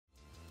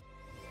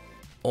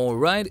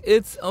Alright,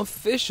 it's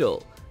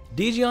official!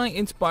 DJI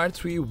Inspire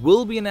 3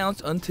 will be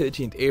announced on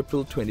 13th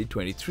April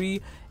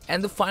 2023,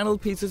 and the final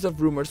pieces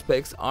of rumor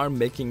specs are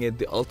making it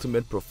the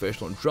ultimate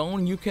professional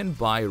drone you can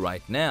buy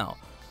right now.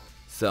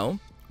 So,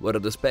 what are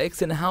the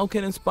specs and how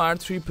can Inspire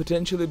 3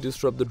 potentially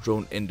disrupt the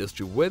drone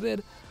industry with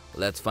it?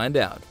 Let's find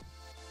out.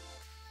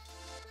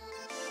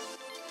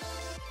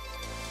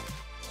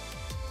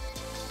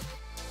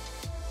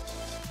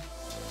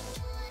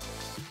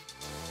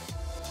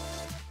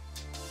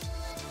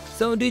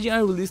 So DJI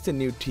released a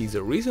new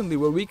teaser recently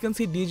where we can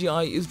see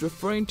DJI is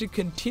referring to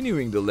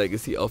continuing the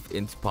legacy of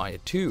Inspire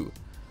 2.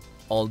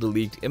 All the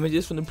leaked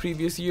images from the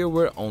previous year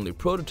were only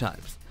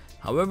prototypes.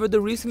 However, the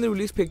recently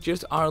released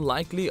pictures are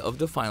likely of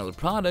the final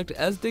product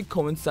as they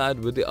coincide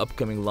with the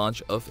upcoming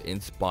launch of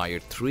Inspire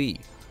 3.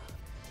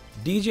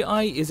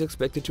 DJI is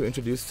expected to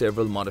introduce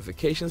several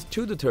modifications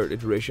to the third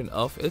iteration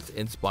of its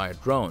Inspire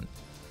drone.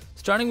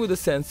 Starting with the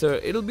sensor,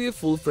 it'll be a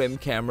full-frame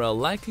camera,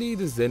 likely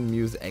the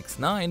Zenmuse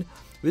X9,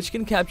 which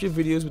can capture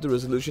videos with a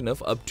resolution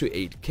of up to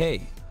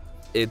 8K.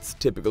 It's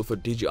typical for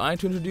DJI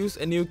to introduce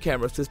a new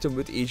camera system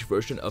with each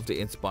version of the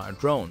Inspire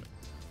drone.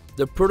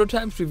 The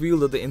prototypes reveal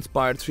that the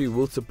Inspire 3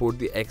 will support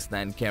the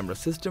X9 camera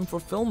system for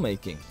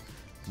filmmaking.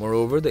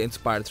 Moreover, the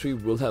Inspire 3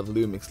 will have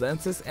Lumix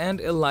lenses and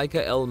a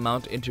Leica L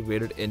mount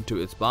integrated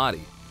into its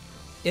body.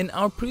 In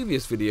our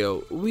previous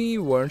video, we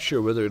weren't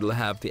sure whether it'll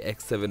have the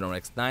X7 or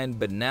X9,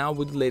 but now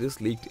with the latest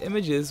leaked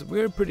images,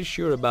 we're pretty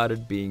sure about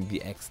it being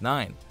the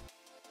X9.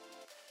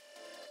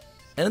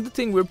 Another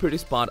thing we're pretty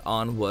spot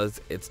on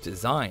was its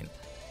design.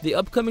 The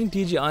upcoming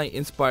DJI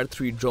Inspire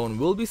 3 drone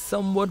will be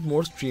somewhat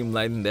more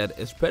streamlined than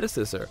its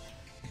predecessor,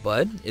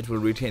 but it will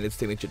retain its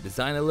signature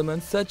design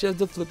elements such as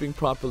the flipping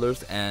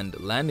propellers and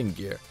landing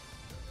gear.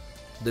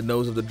 The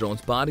nose of the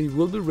drone's body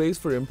will be raised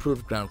for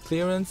improved ground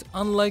clearance.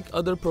 Unlike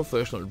other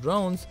professional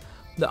drones,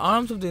 the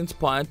arms of the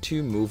Inspire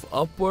 2 move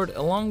upward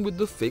along with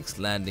the fixed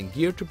landing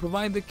gear to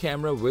provide the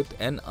camera with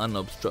an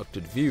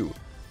unobstructed view,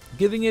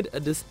 giving it a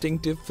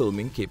distinctive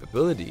filming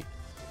capability.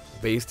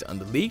 Based on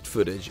the leaked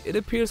footage, it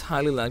appears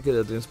highly likely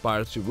that the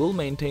Inspire 3 will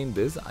maintain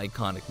this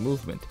iconic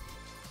movement.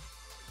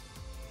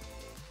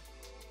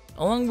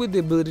 Along with the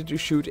ability to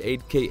shoot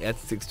 8K at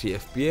 60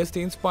 FPS,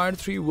 the Inspire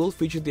 3 will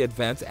feature the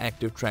advanced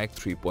Active Track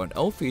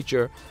 3.0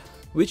 feature,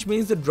 which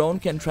means the drone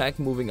can track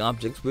moving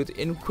objects with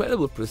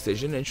incredible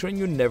precision, ensuring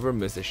you never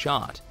miss a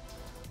shot.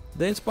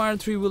 The Inspire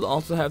 3 will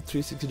also have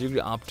 360-degree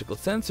optical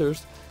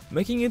sensors,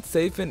 making it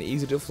safe and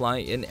easy to fly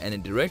in any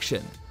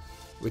direction.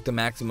 With a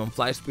maximum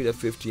flight speed of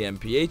 50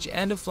 mph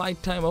and a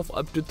flight time of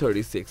up to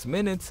 36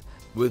 minutes,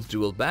 with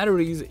dual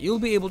batteries, you'll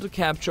be able to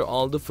capture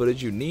all the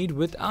footage you need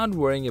without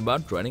worrying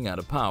about running out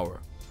of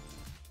power.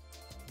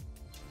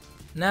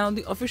 Now,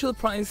 the official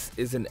price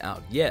isn't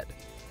out yet.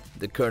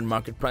 The current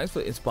market price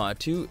for Inspire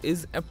 2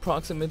 is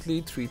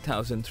approximately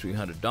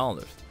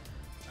 $3,300.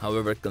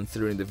 However,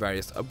 considering the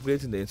various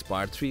upgrades in the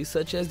Inspire 3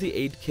 such as the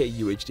 8K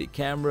UHD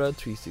camera,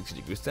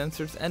 360-degree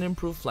sensors and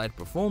improved flight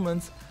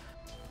performance,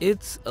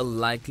 it's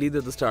likely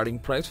that the starting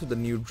price for the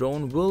new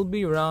drone will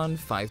be around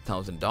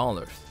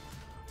 $5,000.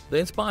 The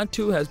Inspire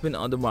 2 has been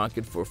on the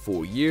market for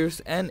 4 years,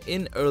 and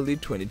in early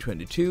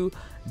 2022,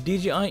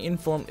 DJI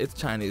informed its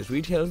Chinese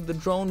retailers the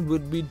drone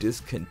would be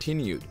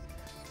discontinued.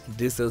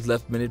 This has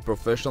left many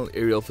professional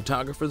aerial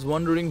photographers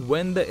wondering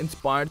when the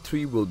Inspire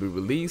 3 will be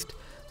released,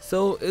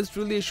 so it's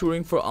really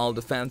assuring for all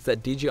the fans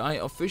that DJI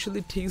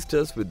officially teased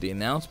us with the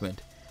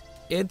announcement.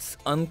 It's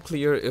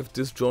unclear if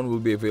this drone will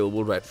be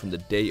available right from the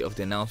day of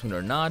the announcement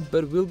or not,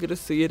 but we'll get to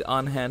see it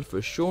on hand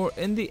for sure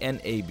in the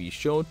NAB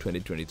Show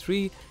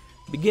 2023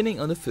 beginning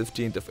on the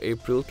 15th of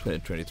April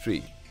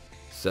 2023.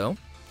 So,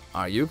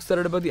 are you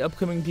excited about the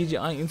upcoming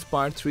DJI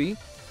Inspire 3?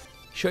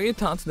 Share your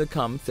thoughts in the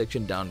comment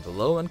section down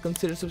below and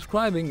consider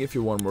subscribing if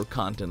you want more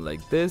content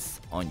like this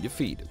on your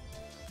feed.